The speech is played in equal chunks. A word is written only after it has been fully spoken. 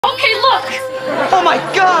Look! Oh my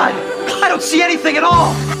God! I don't see anything at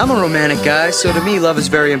all! I'm a romantic guy, so to me, love is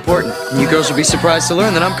very important. And you girls will be surprised to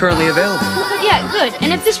learn that I'm currently available. Yeah, good.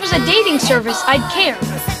 And if this was a dating service, I'd care.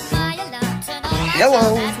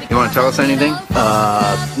 Hello. You want to tell us anything?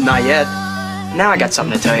 Not yet. Now I got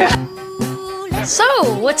something to tell you. So,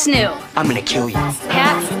 what's new? I'm gonna kill you.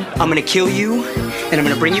 Cat? I'm gonna kill you, and I'm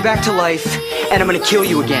gonna bring you back to life, and I'm gonna kill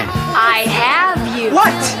you again. I have you.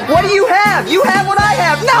 What? What do you have? You have what I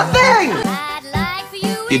have. Nothing!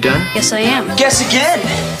 You done? Yes, I am. Guess again.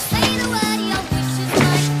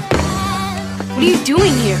 What are you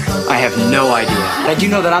doing here? I have no idea. But I do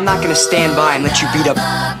know that I'm not gonna stand by and let you beat up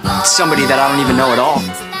somebody that I don't even know at all.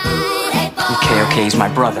 Okay, he's my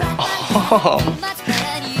brother. Oh,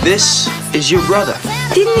 this is your brother.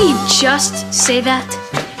 Didn't he just say that?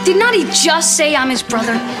 Did not he just say I'm his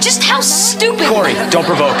brother? Just how stupid. Corey, don't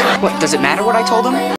provoke. What, does it matter what I told him?